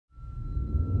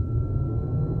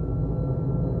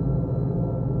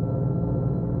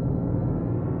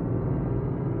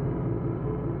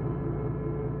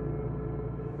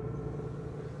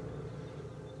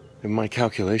my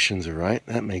calculations are right,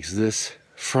 that makes this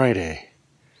Friday.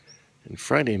 And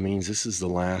Friday means this is the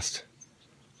last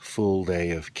full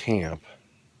day of camp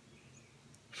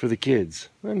for the kids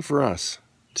and for us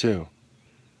too.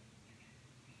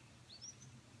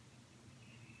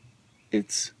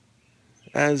 It's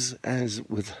as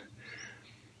with,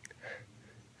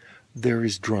 there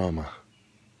is drama.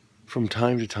 From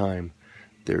time to time,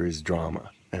 there is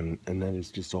drama. And that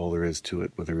is just all there is to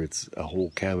it, whether it's a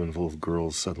whole cabin full of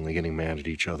girls suddenly getting mad at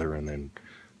each other and then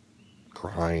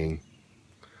crying,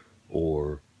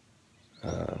 or,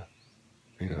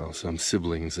 some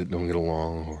siblings that don't get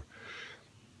along, or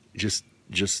just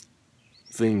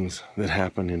things that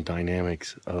happen in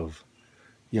dynamics of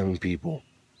young people.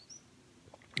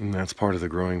 And that's part of the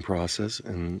growing process,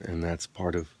 and that's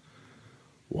part of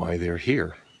why they're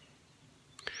here.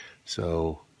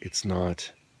 So it's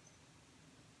not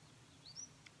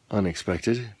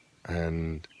unexpected,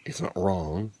 and it's not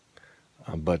wrong,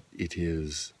 but it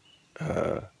is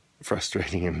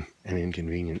frustrating and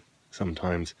inconvenient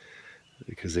sometimes,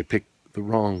 because they pick the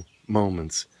wrong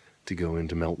moments to go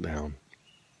into meltdown.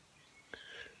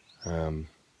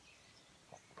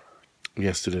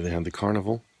 Yesterday they had the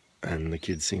carnival, and the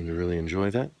kids seemed to really enjoy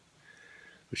that,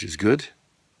 which is good.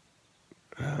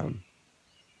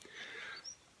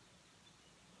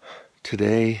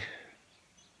 Today,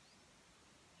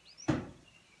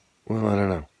 well, I don't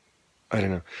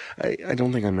know. I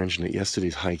don't think I mentioned it.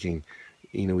 Yesterday's hiking,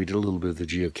 we did a little bit of the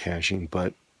geocaching,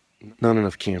 but not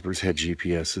enough campers had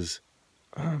GPSs.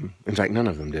 In fact, none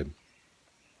of them did.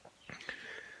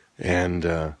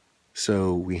 And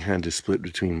so we had to split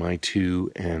between my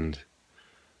two, and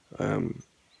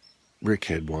Rick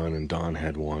had one, and Don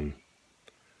had one.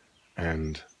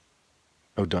 And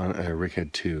Rick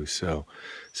had two, so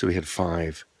we had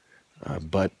 5.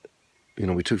 But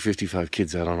we took 55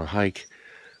 kids out on a hike,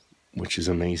 which is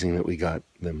amazing that we got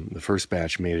them. The first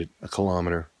batch made it a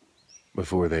kilometer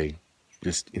before they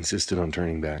just insisted on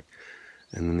turning back.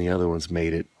 And then the other ones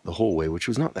made it the whole way, which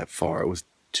was not that far. It was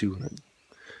 2.5,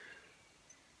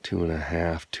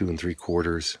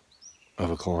 2.75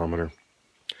 of a kilometer.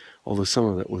 Although some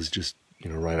of it was just,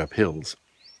 right up hills,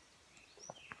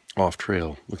 off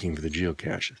trail, looking for the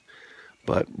geocaches.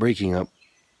 But breaking up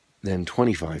then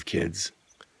 25 kids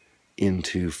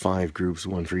into 5 groups,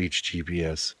 one for each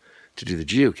GPS, to do the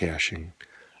geocaching,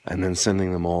 and then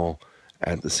sending them all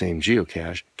at the same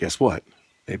geocache. Guess what?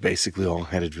 They basically all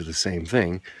headed for the same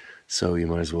thing, so you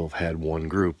might as well have had one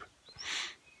group.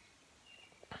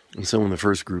 And so when the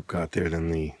first group got there,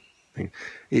 then the thing,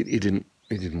 it didn't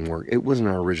work. It wasn't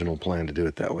our original plan to do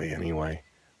it that way anyway,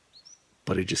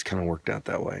 but it just kind of worked out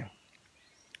that way.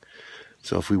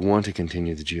 So if we want to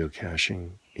continue the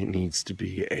geocaching, it needs to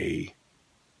be a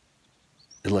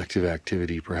elective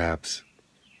activity, perhaps.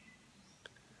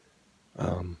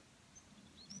 I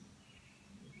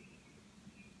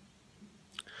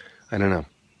don't know.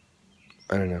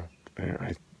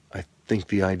 I think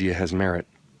the idea has merit,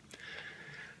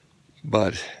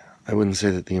 but I wouldn't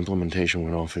say that the implementation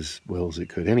went off as well as it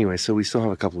could. Anyway, so we still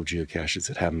have a couple of geocaches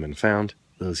that haven't been found,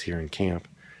 those here in camp.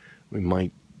 We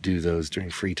might do those during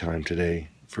free time today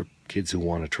for kids who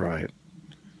want to try it.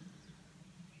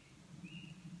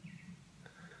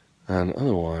 And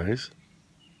otherwise,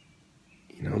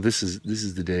 this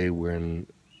is the day when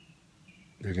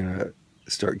they're going to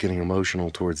start getting emotional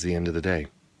towards the end of the day,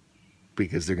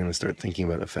 because they're going to start thinking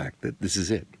about the fact that this is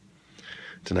it.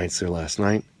 Tonight's their last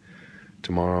night.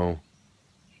 Tomorrow,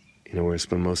 we're going to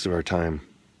spend most of our time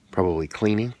probably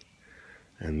cleaning,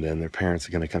 and then their parents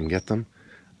are going to come get them,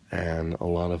 and a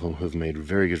lot of them who've made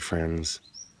very good friends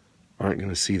aren't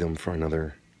going to see them for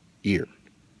another year.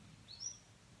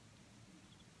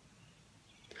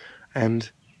 And,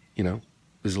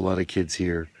 there's a lot of kids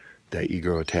here that you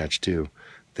grow attached to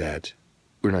that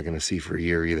we're not going to see for a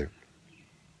year either.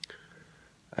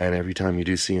 And every time you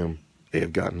do see them, they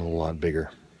have gotten a lot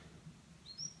bigger.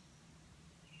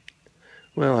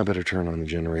 Well, I better turn on the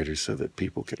generators so that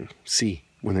people can see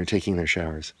when they're taking their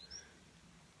showers.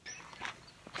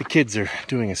 The kids are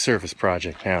doing a service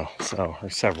project now,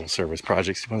 or several service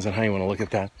projects, depends on how you want to look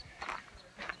at that.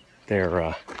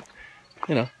 They're,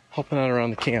 helping out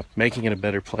around the camp, making it a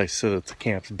better place so that the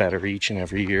camp's better each and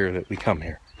every year that we come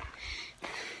here.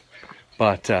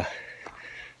 But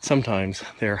sometimes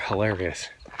they're hilarious.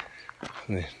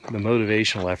 The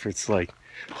motivational efforts, like,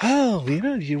 oh,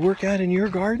 do you work out in your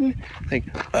garden? Like,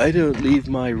 I don't leave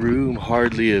my room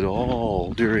hardly at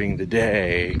all during the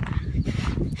day.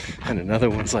 And another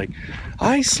one's like,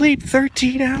 I sleep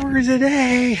 13 hours a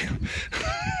day.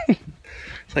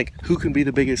 It's like, who can be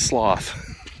the biggest sloth?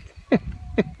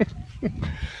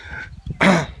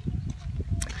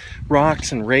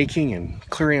 rocks and raking and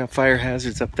clearing up fire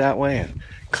hazards up that way and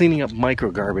cleaning up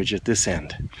micro garbage at this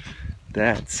end.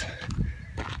 That's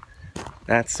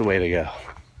the way to go.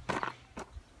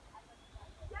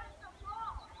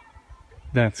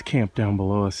 That's camp down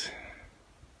below us.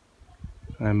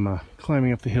 I'm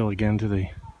climbing up the hill again to the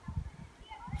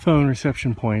phone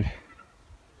reception point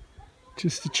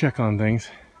just to check on things.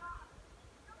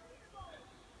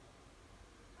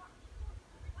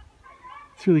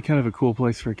 It's really kind of a cool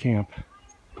place for a camp,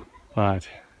 but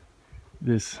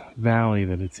this valley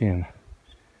that it's in,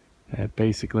 that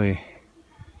basically,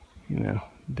 you know,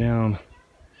 down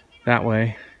that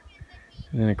way,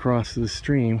 and then across the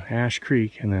stream, Ash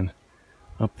Creek, and then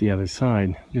up the other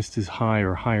side, just as high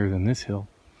or higher than this hill.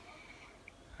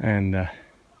 And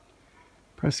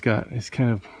Prescott is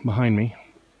kind of behind me.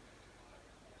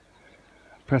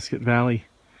 Prescott Valley,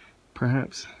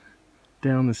 perhaps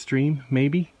down the stream,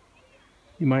 maybe.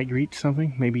 You might reach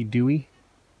something, maybe Dewey.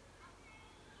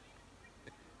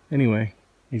 Anyway,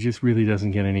 it just really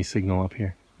doesn't get any signal up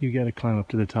here. You gotta climb up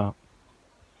to the top.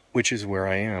 Which is where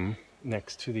I am,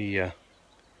 next to the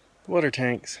water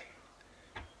tanks.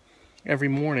 Every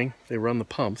morning they run the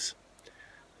pumps.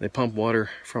 They pump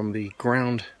water from the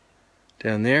ground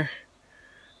down there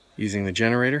using the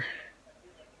generator.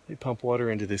 They pump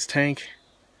water into this tank,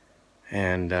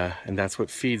 and that's what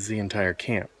feeds the entire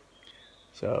camp.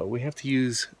 So we have to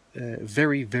use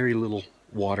very, very little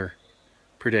water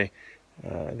per day.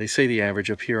 They say the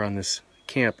average up here on this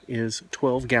camp is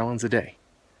 12 gallons a day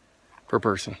per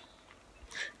person.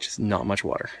 Just not much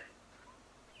water.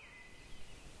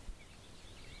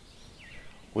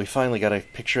 We finally got a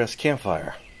picturesque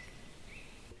campfire.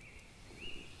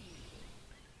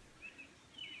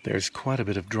 There's quite a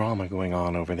bit of drama going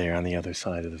on over there on the other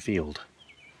side of the field.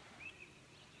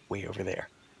 Way over there.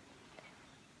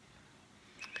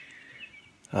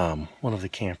 One of the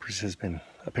campers has been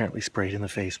apparently sprayed in the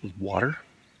face with water,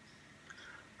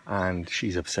 and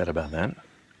she's upset about that.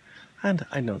 And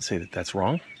I don't say that that's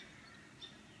wrong,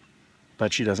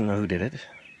 but she doesn't know who did it.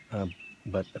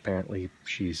 But apparently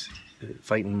she's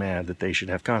fighting mad that they should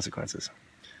have consequences.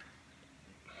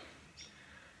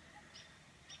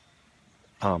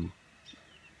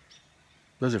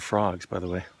 Those are frogs, by the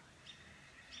way.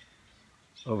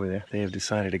 Over there, they have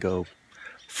decided to go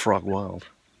frog wild.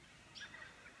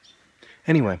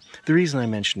 Anyway, the reason I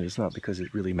mention it is not because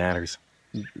it really matters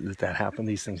that happened.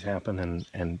 These things happen,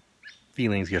 and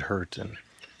feelings get hurt, and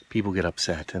people get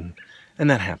upset, and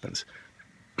that happens.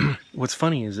 What's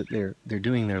funny is that they're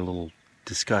doing their little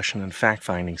discussion and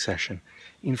fact-finding session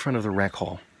in front of the rec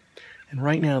hall. And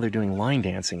right now they're doing line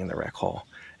dancing in the rec hall.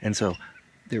 And so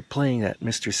they're playing that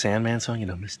Mr. Sandman song, you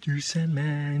know, Mr.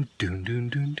 Sandman, doon doon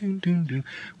doon doon doon doon,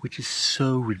 which is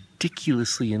so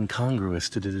ridiculously incongruous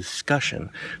to the discussion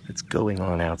that's going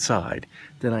on outside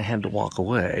that I had to walk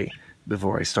away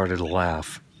before I started to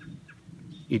laugh.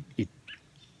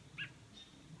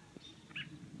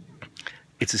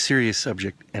 It's a serious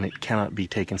subject, and it cannot be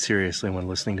taken seriously when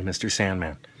listening to Mr.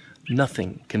 Sandman.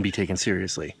 Nothing can be taken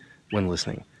seriously when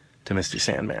listening to Mr.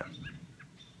 Sandman.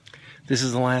 This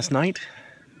is the last night.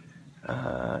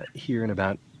 Here in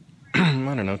about, I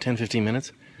don't know, 10-15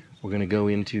 minutes, we're going to go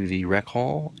into the rec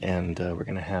hall, and we're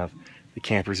going to have the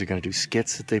campers are going to do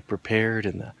skits that they prepared,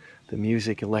 and the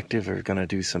music elective are going to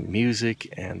do some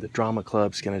music, and the drama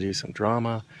club's going to do some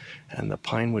drama, and the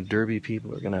Pinewood Derby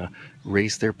people are going to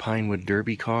race their Pinewood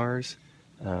Derby cars.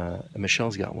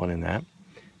 Michelle's got one in that,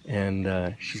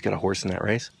 and she's got a horse in that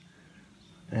race.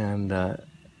 And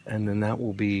then that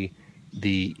will be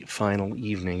the final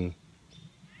evening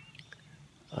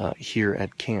here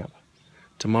at camp.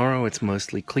 Tomorrow it's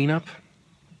mostly cleanup,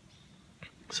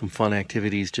 some fun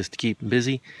activities just to keep them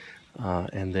busy,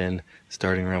 and then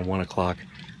starting around 1 o'clock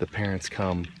the parents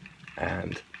come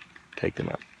and take them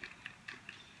out.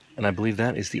 And I believe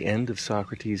that is the end of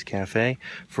Socrates Cafe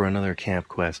for another Camp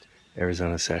Quest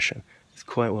Arizona session. It's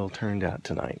quite well turned out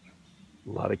tonight. A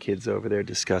lot of kids over there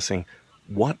discussing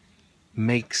what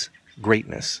makes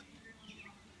greatness.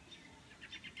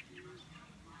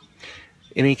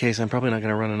 In any case, I'm probably not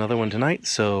going to run another one tonight,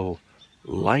 so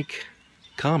like,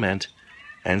 comment,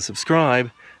 and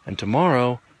subscribe. And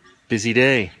tomorrow, busy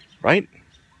day, right?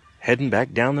 Heading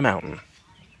back down the mountain.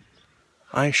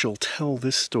 I shall tell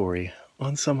this story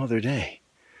on some other day,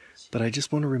 but I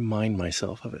just want to remind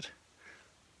myself of it.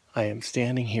 I am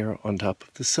standing here on top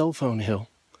of the cell phone hill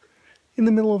in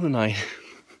the middle of the night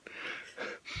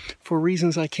for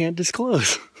reasons I can't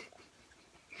disclose.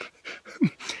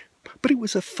 But it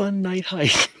was a fun night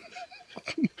hike.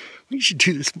 We should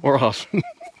do this more often.